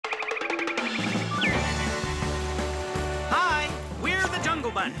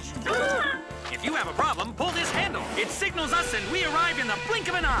sponge. If you have a problem, pull this handle. It signals us and we arrive in the blink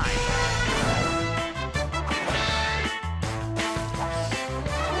of an eye.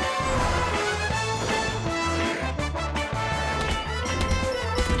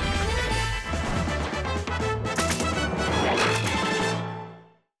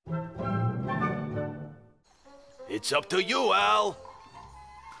 It's up to you, Al.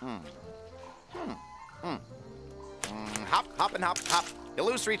 Hop, hop, and hop, hop.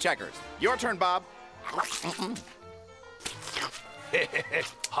 Illusory checkers. Your turn, Bob. Hop,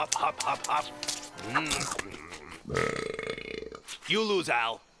 hop, hop, hop. You lose,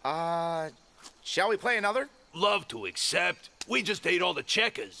 Al. Shall we play another? Love to accept. We just ate all the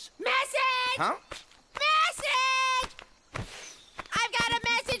checkers. Message! Huh? Message! I've got a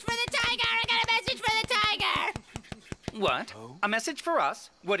message for the tiger! I got a message for the tiger! What? A message for us?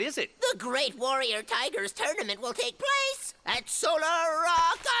 What is it? The Great Warrior Tigers tournament will take place at Solar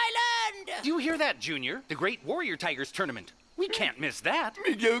Rock Island! Do you hear that, Junior? The Great Warrior Tigers tournament. We can't miss that.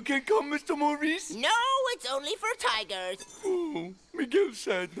 Miguel can come, Mr. Maurice? No, it's only for tigers. Oh, Miguel's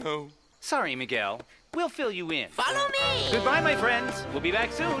sad now. Sorry, Miguel. We'll fill you in. Follow me! Goodbye, my friends. We'll be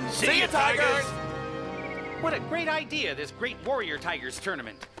back soon. See you, Tigers! What a great idea, this Great Warrior Tigers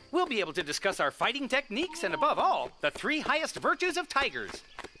tournament. We'll be able to discuss our fighting techniques and, above all, the 3 highest virtues of tigers.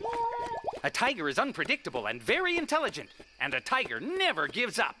 A tiger is unpredictable and very intelligent, and a tiger never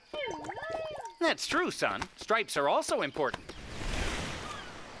gives up. That's true, son. Stripes are also important.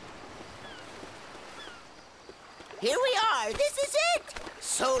 Here we are. This is it.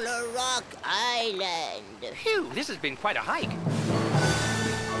 Solar Rock Island. Phew, this has been quite a hike.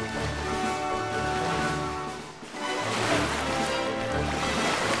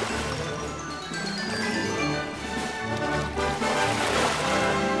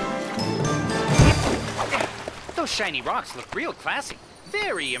 Those shiny rocks look real classy.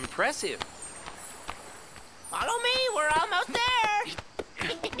 Very impressive. Follow me. We're almost there.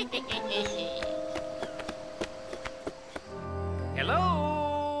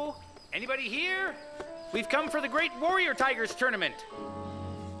 Hello? Anybody here? We've come for the Great Warrior Tigers tournament.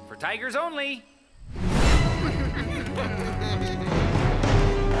 For tigers only.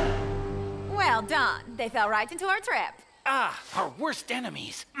 Well done. They fell right into our trap. Ah, our worst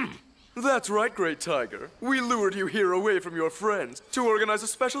enemies. That's right, Great Tiger. We lured you here away from your friends to organize a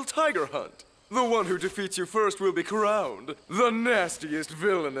special tiger hunt. The one who defeats you first will be crowned the nastiest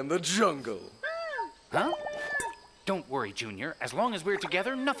villain in the jungle. Huh? Don't worry, Junior. As long as we're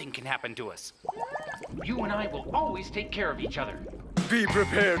together, nothing can happen to us. You and I will always take care of each other. Be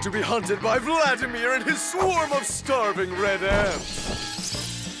prepared to be hunted by Vladimir and his swarm of starving red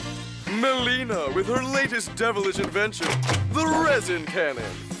ants. Melina with her latest devilish invention, the resin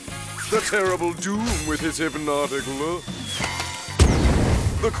cannon. The terrible Doom with his hypnotic look.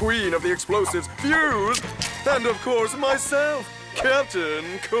 The queen of the explosives, Fuse. And of course, myself, Captain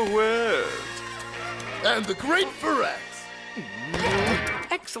Coed. And the great Ferex.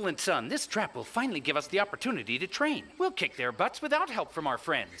 Excellent, son. This trap will finally give us the opportunity to train. We'll kick their butts without help from our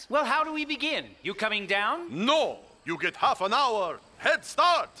friends. Well, how do we begin? You coming down? No, you get half an hour head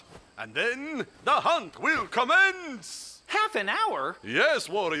start, and then the hunt will commence. Half an hour? Yes,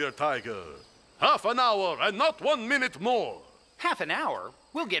 Warrior Tiger. Half an hour and not 1 minute more. Half an hour?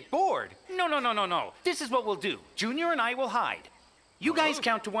 We'll get bored. No. This is what we'll do. Junior and I will hide. You guys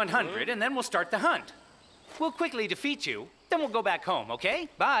count to 100, and then we'll start the hunt. We'll quickly defeat you, then we'll go back home, okay?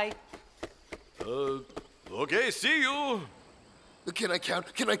 Bye. Okay, see you. Can I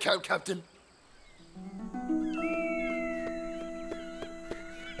count? Can I count, Captain?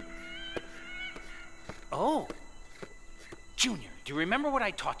 Oh. Junior, do you remember what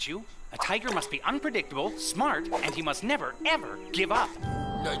I taught you? A tiger must be unpredictable, smart, and he must never, ever give up.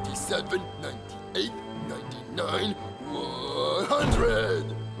 97, 98, 99,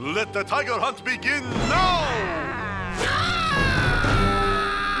 100! Let the tiger hunt begin now!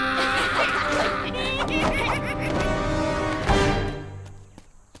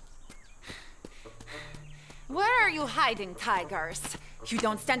 Where are you hiding, tigers? You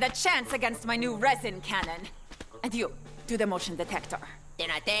don't stand a chance against my new resin cannon. And you, do the motion detector. They're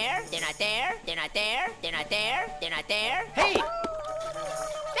not there. They're not there. They're not there. They're not there. They're not there. Hey!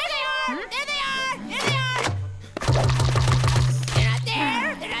 There they are! There they are! There they are! They're not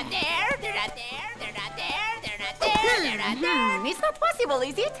there! They're not there! They're not there! They're not there! They're not there! They're not there! It's not possible,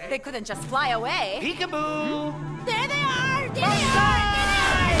 is it? They couldn't just fly away. Peekaboo! There they are! There they are! There they are!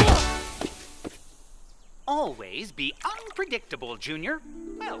 Always be unpredictable, Junior.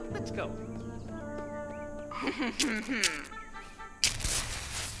 Well, let's go.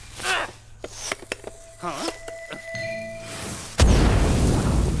 Huh?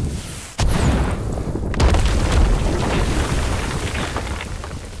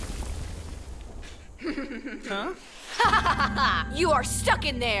 are stuck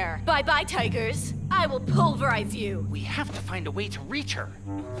in there! Bye-bye, tigers. I will pulverize you. We have to find a way to reach her.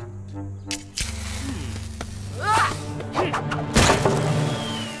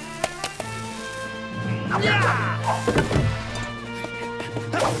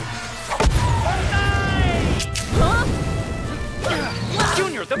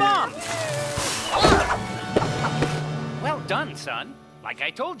 Junior, the bomb! Well done, son. Like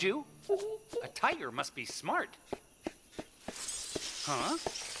I told you, a tiger must be smart. Huh?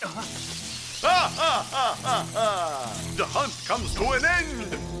 The hunt comes to an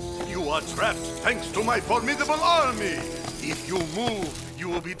end! You are trapped thanks to my formidable army! If you move, you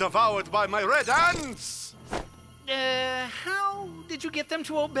will be devoured by my red ants! How did you get them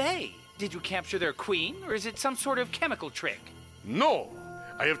to obey? Did you capture their queen, or is it some sort of chemical trick? No!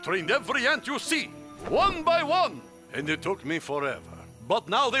 I have trained every ant you see, one by one, and it took me forever. But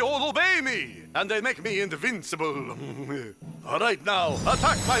now they all obey me, and they make me invincible. All right, now,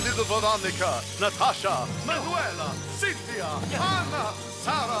 attack my little Veronica, Natasha, Manuela, Cynthia, Anna,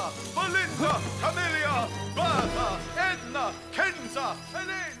 Sarah, Belinda, Camelia, Bertha, Edna, Kenza,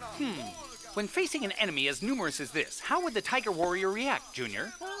 Helena. When facing an enemy as numerous as this, how would the Tiger Warrior react,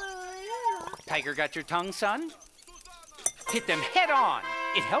 Junior? Tiger got your tongue, son? Hit them head on!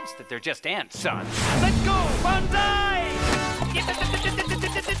 It helps that they're just ants, son. Let's go! Banzai!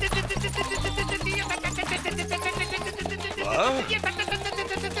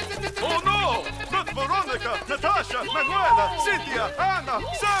 Oh no! Not Veronica, Natasha, Manuela, Cynthia, Anna,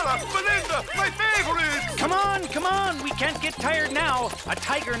 Sarah, Belinda, my favorites! Come on! We can't get tired now. A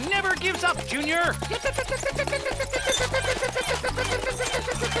tiger never gives up, Junior.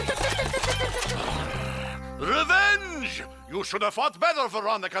 Revenge! You should have fought better,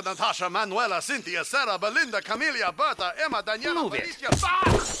 Veronica, Natasha, Manuela, Cynthia, Sarah, Belinda, Camelia, Bertha, Emma, Daniela, Move it. Felicia.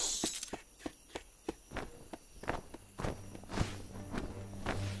 Ah!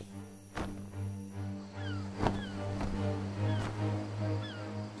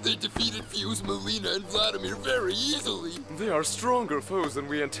 They defeated Fuse, Melina, and Vladimir very easily. They are stronger foes than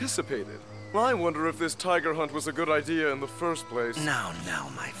we anticipated. I wonder if this tiger hunt was a good idea in the first place. Now,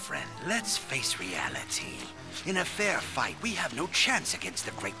 my friend, let's face reality. In a fair fight, we have no chance against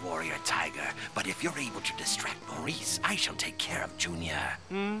the great warrior tiger. But if you're able to distract Maurice, I shall take care of Junior.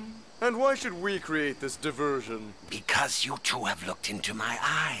 And why should we create this diversion? Because you two have looked into my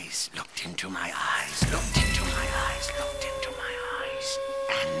eyes, looked into my eyes, looked into my eyes, looked into my eyes.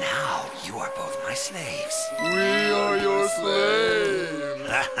 And now you are both my slaves. We are your slaves.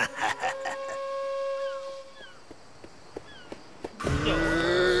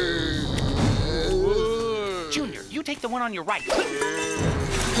 Junior, you take the one on your right.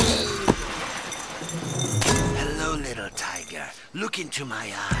 Hello, little tiger. Look into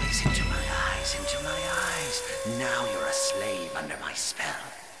my eyes, into my eyes, into my eyes. Now you're a slave under my spell.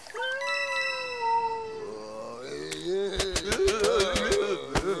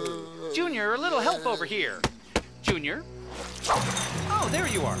 Junior, a little help over here. Junior? Oh, there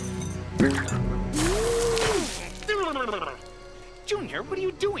you are. Junior, what are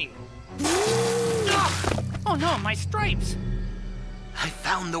you doing? Oh no, my stripes! I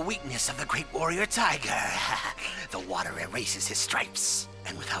found the weakness of the great warrior tiger. The water erases his stripes.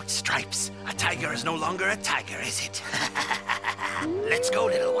 And without stripes, a tiger is no longer a tiger, is it? Let's go,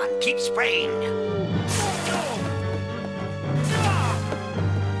 little one. Keep spraying.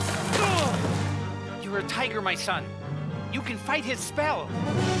 You're a tiger, my son. You can fight his spell.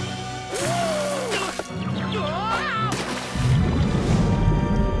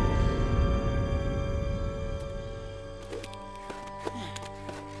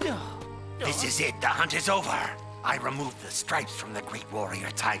 This is it. The hunt is over. I removed the stripes from the great warrior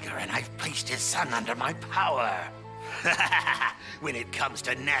tiger, and I've placed his son under my power. When it comes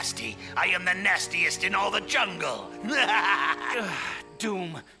to nasty, I am the nastiest in all the jungle.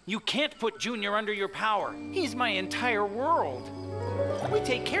 Doom, you can't put Junior under your power. He's my entire world. We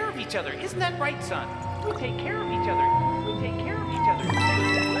take care of each other. Isn't that right, son? We take care of each other. We take care of each other.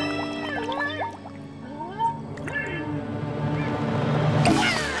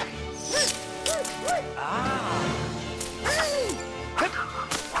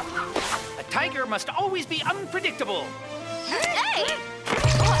 A tiger must always be unpredictable. Hey!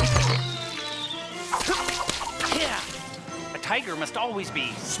 A tiger must always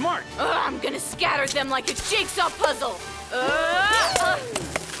be smart. I'm gonna scatter them like a jigsaw puzzle.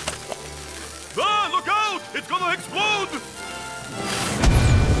 Ah, look out! It's gonna explode!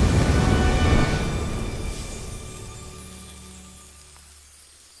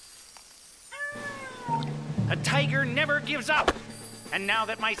 A tiger never gives up. And now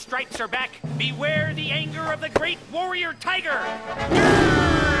that my stripes are back, beware the anger of the great warrior tiger!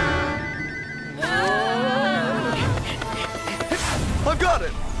 I've got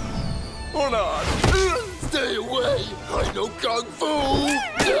it! Or not. Stay away! I know Kung Fu!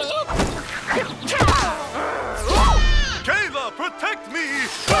 Kayla, protect me!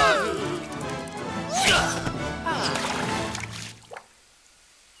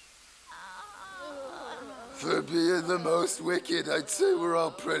 For being the most wicked, I'd say we're all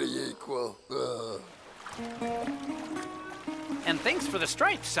pretty equal. And thanks for the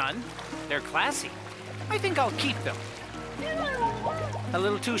stripes, son. They're classy. I think I'll keep them. A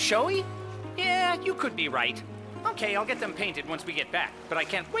little too showy? Yeah, you could be right. Okay, I'll get them painted once we get back, but I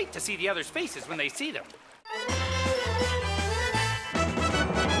can't wait to see the others' faces when they see them.